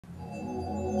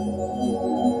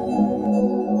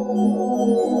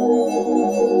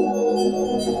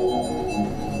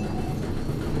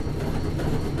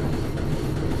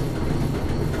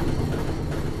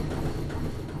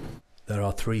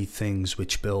three things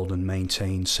which build and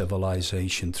maintain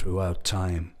civilization throughout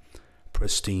time: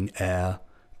 pristine air,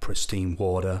 pristine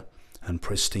water, and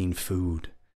pristine food.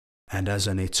 And as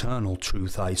an eternal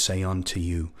truth I say unto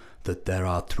you, that there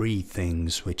are three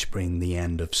things which bring the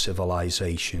end of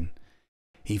civilization,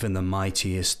 even the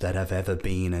mightiest that have ever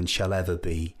been and shall ever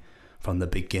be, from the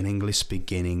beginningless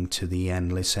beginning to the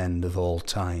endless end of all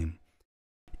time: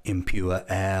 impure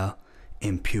air,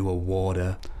 impure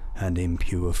water, and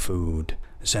impure food.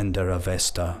 Zenda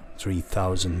Avesta,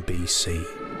 3000 BC.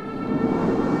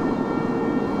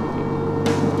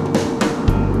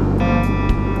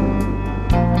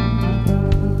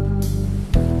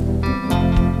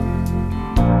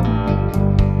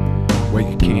 Well,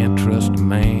 you can't trust a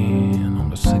man on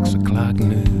the 6 o'clock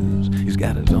news. He's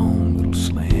got his own little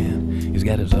slant. He's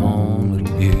got his own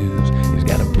little views. He's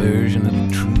got a version of the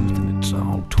truth, and it's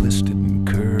all twisted and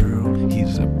curled.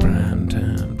 He's a prime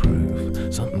time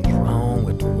proof. Something's wrong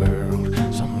with the world.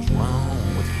 Something's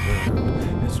wrong with the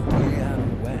world. It's way out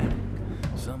of whack.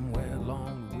 Somewhere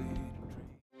along the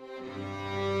way.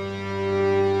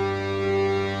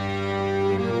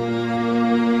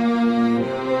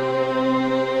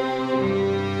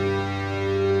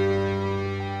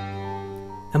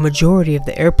 A majority of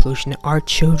the air pollution that our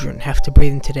children have to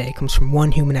breathe in today comes from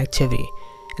one human activity,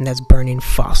 and that's burning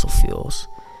fossil fuels.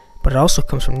 But it also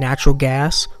comes from natural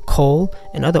gas, coal,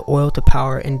 and other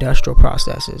oil-to-power industrial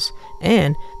processes,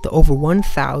 and the over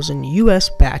 1,000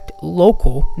 US-backed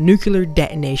local nuclear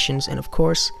detonations, and of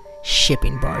course,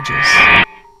 shipping barges.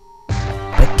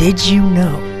 But did you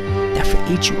know that for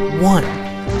each one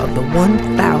of the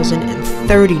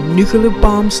 1,030 nuclear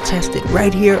bombs tested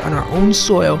right here on our own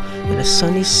soil in the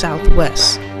sunny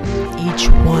southwest, each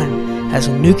one has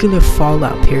a nuclear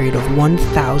fallout period of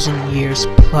 1,000 years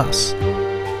plus?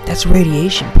 That's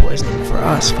radiation poisoning for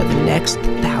us for the next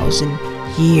 1,000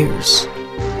 years.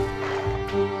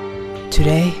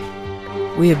 Today,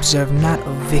 we observe not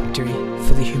a victory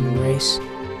for the human race,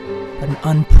 but an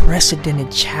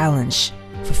unprecedented challenge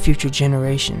for future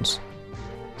generations,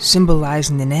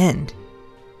 symbolizing an end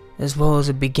as well as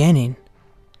a beginning,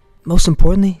 most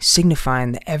importantly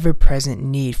signifying the ever-present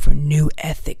need for new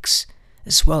ethics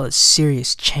as well as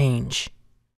serious change.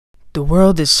 The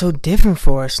world is so different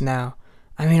for us now.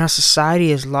 I mean, our society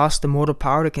has lost the mortal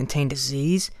power to contain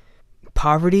disease,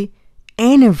 poverty,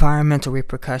 and environmental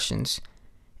repercussions,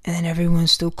 and then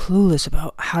everyone's still clueless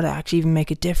about how to actually even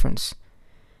make a difference.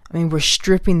 I mean, we're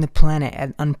stripping the planet at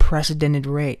an unprecedented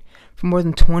rate. For more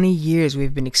than 20 years,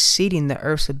 we've been exceeding the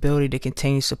Earth's ability to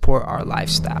continue to support our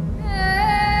lifestyle.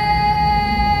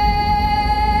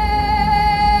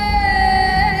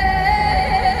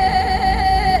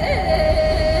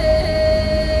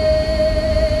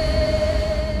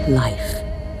 Life,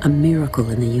 a miracle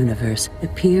in the universe,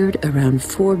 appeared around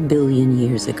 4 billion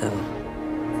years ago.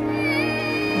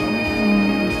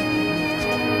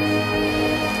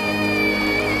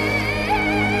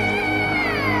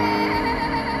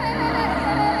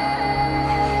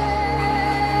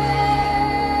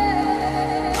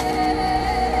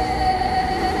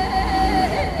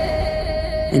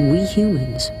 And we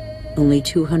humans, only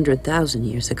 200,000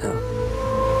 years ago.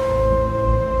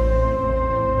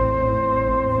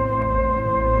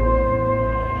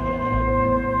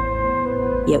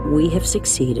 Yet we have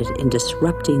succeeded in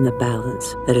disrupting the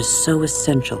balance that is so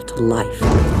essential to life.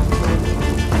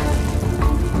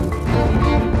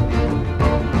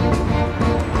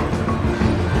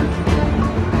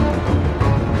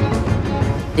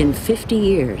 In 50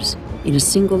 years, in a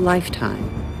single lifetime,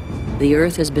 the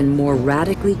Earth has been more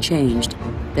radically changed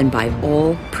than by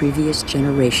all previous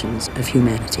generations of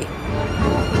humanity.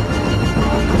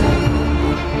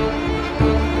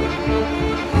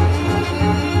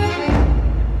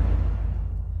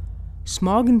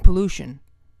 Smog and pollution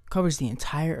covers the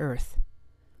entire Earth,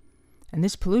 and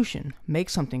this pollution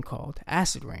makes something called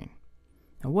acid rain.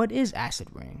 Now, what is acid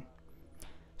rain?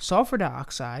 Sulfur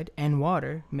dioxide and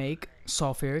water make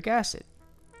sulfuric acid.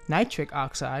 Nitric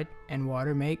oxide and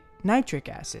water make nitric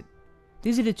acid.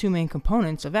 These are the two main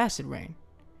components of acid rain.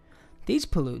 These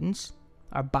pollutants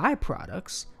are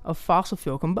byproducts of fossil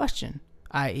fuel combustion,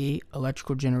 i.e.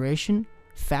 electrical generation,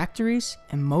 factories,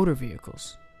 and motor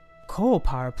vehicles. Coal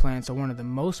power plants are one of the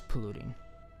most polluting.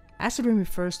 Acid rain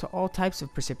refers to all types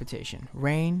of precipitation: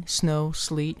 rain, snow,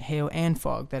 sleet, hail, and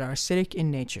fog that are acidic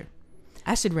in nature.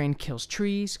 Acid rain kills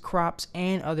trees, crops,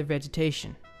 and other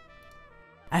vegetation.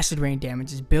 Acid rain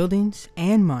damages buildings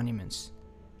and monuments.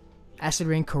 Acid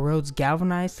rain corrodes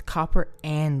galvanized copper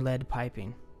and lead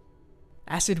piping.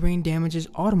 Acid rain damages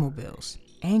automobiles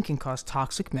and can cause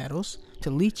toxic metals to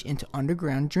leach into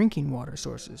underground drinking water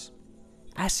sources.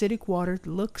 Acidic water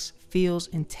looks, feels,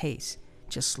 and tastes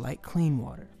just like clean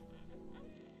water.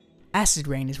 Acid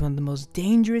rain is one of the most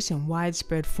dangerous and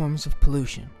widespread forms of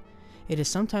pollution. It is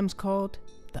sometimes called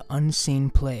the unseen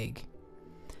plague.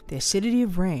 The acidity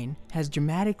of rain has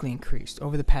dramatically increased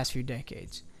over the past few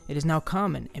decades. It is now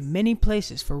common in many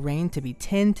places for rain to be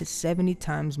 10 to 70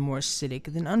 times more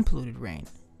acidic than unpolluted rain.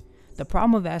 The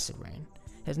problem of acid rain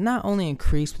has not only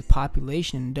increased with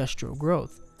population and industrial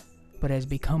growth, but has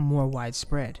become more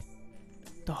widespread.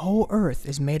 The whole earth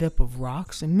is made up of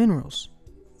rocks and minerals.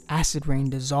 Acid rain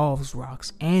dissolves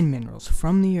rocks and minerals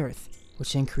from the earth,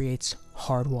 which then creates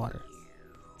hard water.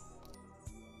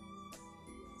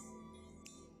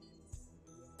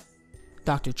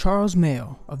 Dr. Charles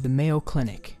Mayo of the Mayo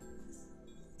Clinic.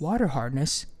 Water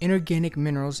hardness, inorganic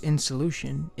minerals in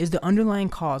solution, is the underlying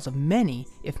cause of many,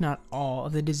 if not all,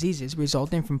 of the diseases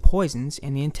resulting from poisons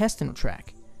in the intestinal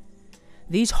tract.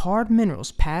 These hard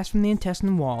minerals pass from the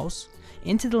intestinal walls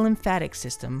into the lymphatic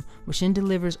system, which then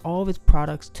delivers all of its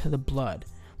products to the blood,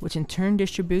 which in turn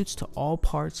distributes to all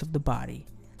parts of the body.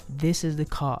 This is the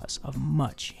cause of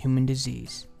much human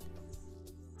disease.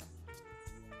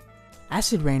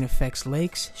 Acid rain affects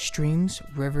lakes, streams,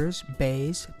 rivers,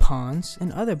 bays, ponds,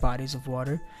 and other bodies of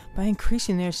water by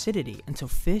increasing their acidity until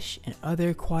fish and other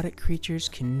aquatic creatures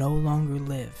can no longer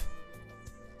live.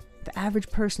 The average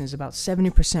person is about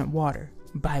 70% water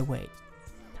by weight.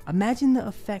 Imagine the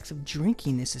effects of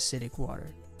drinking this acidic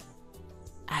water.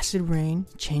 Acid rain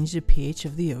changed the pH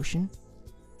of the ocean.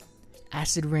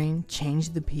 Acid rain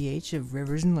changed the pH of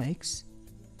rivers and lakes.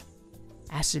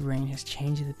 Acid rain has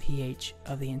changed the pH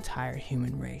of the entire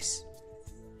human race.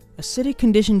 Acidic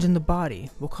conditions in the body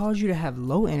will cause you to have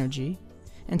low energy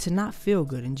and to not feel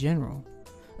good in general.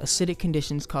 Acidic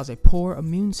conditions cause a poor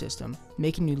immune system,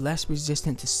 making you less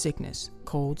resistant to sickness,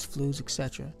 colds, flus,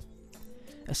 etc.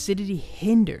 Acidity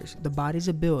hinders the body's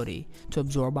ability to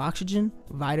absorb oxygen,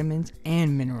 vitamins,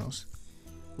 and minerals.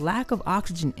 Lack of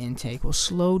oxygen intake will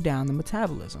slow down the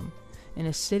metabolism. An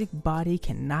acidic body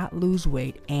cannot lose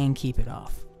weight and keep it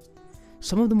off.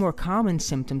 Some of the more common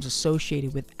symptoms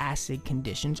associated with acid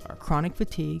conditions are chronic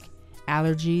fatigue,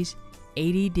 allergies,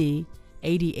 ADD,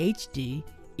 ADHD,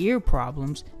 ear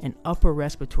problems, and upper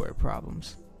respiratory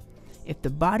problems. If the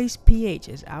body's pH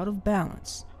is out of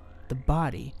balance, the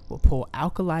body will pull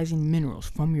alkalizing minerals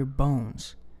from your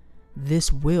bones.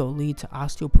 This will lead to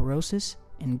osteoporosis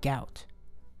and gout.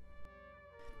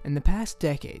 In the past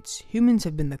decades, humans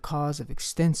have been the cause of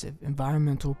extensive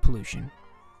environmental pollution.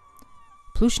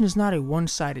 Pollution is not a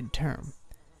one-sided term.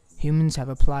 Humans have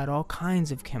applied all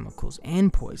kinds of chemicals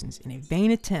and poisons in a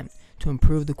vain attempt to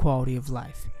improve the quality of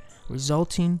life,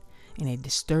 resulting in a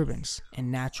disturbance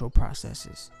in natural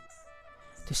processes.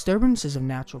 Disturbances of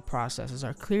natural processes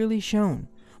are clearly shown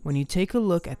when you take a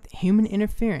look at the human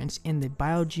interference in the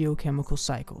biogeochemical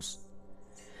cycles.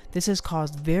 This has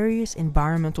caused various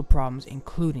environmental problems,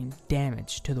 including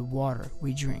damage to the water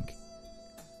we drink,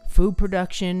 food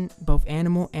production, both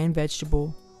animal and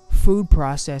vegetable, food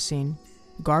processing,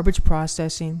 garbage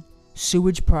processing,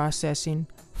 sewage processing,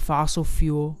 fossil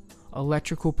fuel,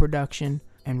 electrical production,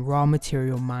 and raw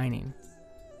material mining.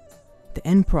 The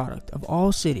end product of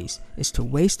all cities is to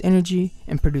waste energy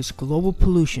and produce global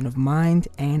pollution of mind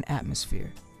and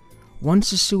atmosphere.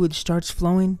 Once the sewage starts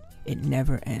flowing, it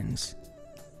never ends.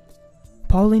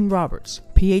 Pauline Roberts,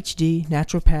 PhD,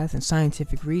 naturopath, and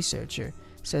scientific researcher,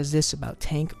 says this about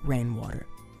tank rainwater.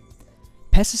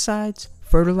 Pesticides,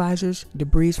 fertilizers,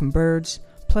 debris from birds,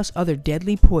 plus other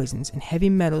deadly poisons and heavy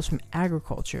metals from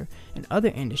agriculture and other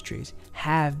industries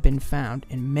have been found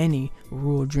in many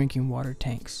rural drinking water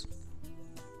tanks.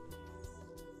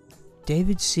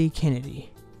 David C.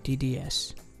 Kennedy,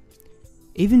 DDS.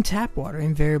 Even tap water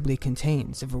invariably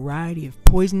contains a variety of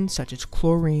poisons such as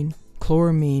chlorine,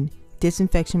 chloramine,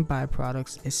 disinfection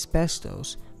byproducts,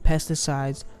 asbestos,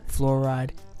 pesticides,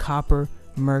 fluoride, copper,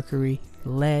 mercury,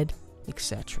 lead,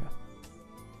 etc.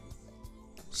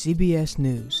 CBS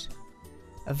News.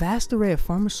 A vast array of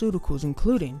pharmaceuticals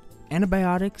including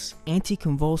antibiotics,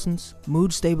 anticonvulsants,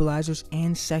 mood stabilizers,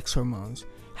 and sex hormones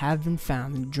have been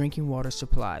found in the drinking water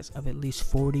supplies of at least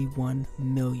 41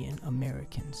 million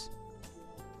Americans.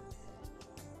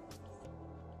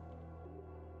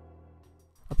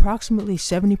 Approximately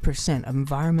 70% of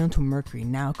environmental mercury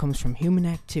now comes from human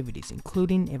activities,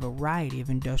 including a variety of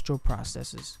industrial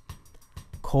processes.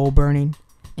 Coal burning,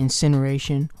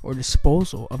 incineration, or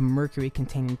disposal of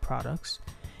mercury-containing products,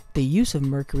 the use of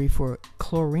mercury for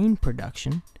chlorine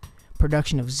production,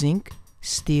 production of zinc,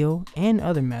 steel, and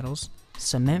other metals,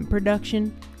 cement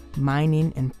production,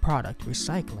 mining, and product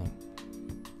recycling.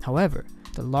 However,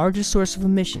 the largest source of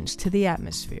emissions to the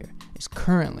atmosphere is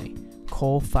currently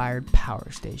coal-fired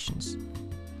power stations.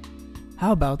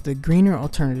 How about the greener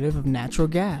alternative of natural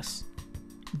gas?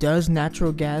 Does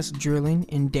natural gas drilling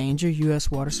endanger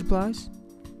U.S. water supplies?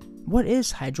 What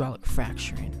is hydraulic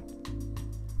fracturing?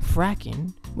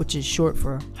 Fracking, which is short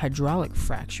for hydraulic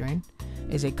fracturing,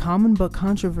 is a common but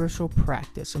controversial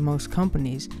practice amongst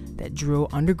companies that drill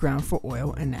underground for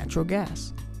oil and natural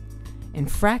gas. In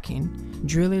fracking,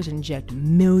 drillers inject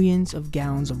millions of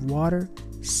gallons of water,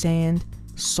 sand,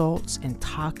 salts, and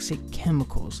toxic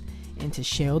chemicals into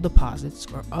shale deposits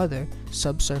or other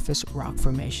subsurface rock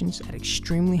formations at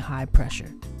extremely high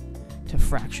pressure to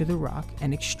fracture the rock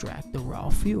and extract the raw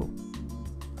fuel.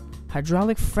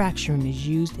 Hydraulic fracturing is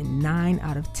used in 9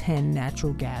 out of 10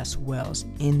 natural gas wells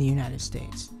in the United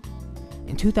States.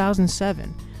 In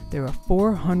 2007, there were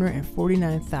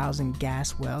 449,000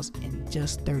 gas wells in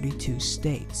just 32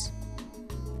 states.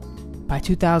 By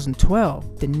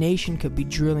 2012, the nation could be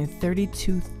drilling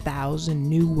 32,000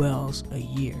 new wells a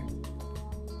year.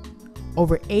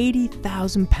 Over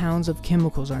 80,000 pounds of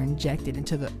chemicals are injected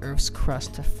into the Earth's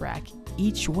crust to frack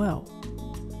each well.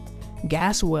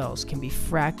 Gas wells can be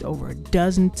fracked over a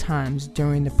dozen times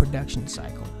during the production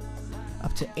cycle.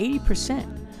 Up to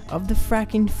 80% of the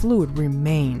fracking fluid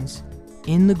remains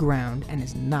in the ground and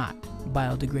is not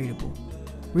biodegradable.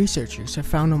 Researchers have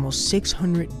found almost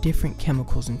 600 different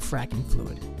chemicals in fracking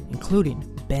fluid, including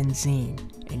benzene,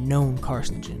 a known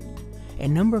carcinogen. A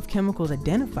number of chemicals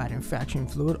identified in fracturing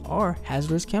fluid are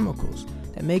hazardous chemicals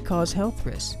that may cause health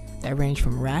risks that range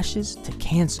from rashes to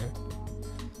cancer.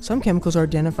 Some chemicals are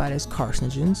identified as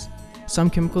carcinogens.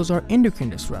 Some chemicals are endocrine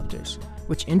disruptors,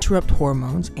 which interrupt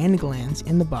hormones and glands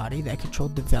in the body that control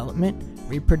development,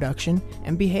 reproduction,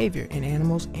 and behavior in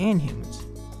animals and humans.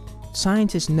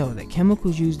 Scientists know that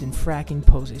chemicals used in fracking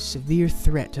pose a severe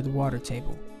threat to the water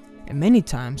table, and many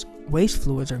times waste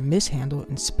fluids are mishandled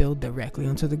and spilled directly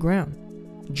onto the ground.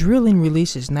 Drilling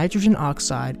releases nitrogen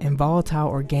oxide and volatile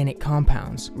organic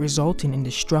compounds, resulting in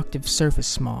destructive surface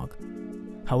smog.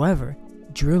 However,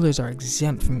 drillers are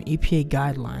exempt from EPA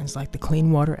guidelines like the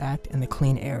Clean Water Act and the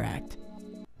Clean Air Act.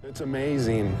 It's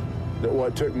amazing that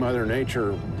what took Mother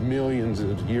Nature millions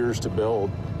of years to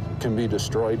build can be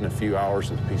destroyed in a few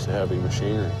hours with a piece of heavy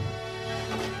machinery.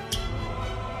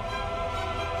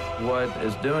 What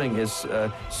it's doing is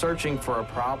searching for a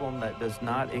problem that does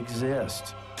not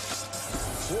exist.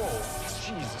 Whoa,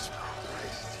 Jesus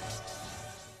Christ.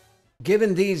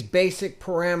 Given these basic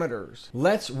parameters,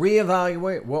 let's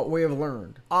reevaluate what we have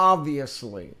learned.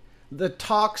 Obviously, the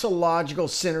toxicological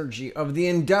synergy of the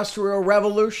Industrial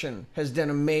Revolution has done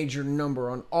a major number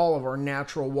on all of our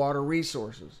natural water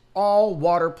resources. All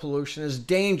water pollution is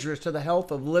dangerous to the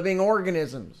health of living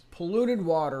organisms. Polluted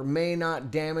water may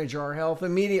not damage our health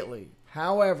immediately.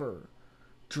 However,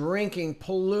 drinking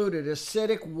polluted,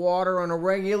 acidic water on a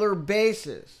regular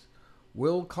basis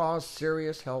will cause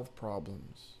serious health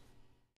problems.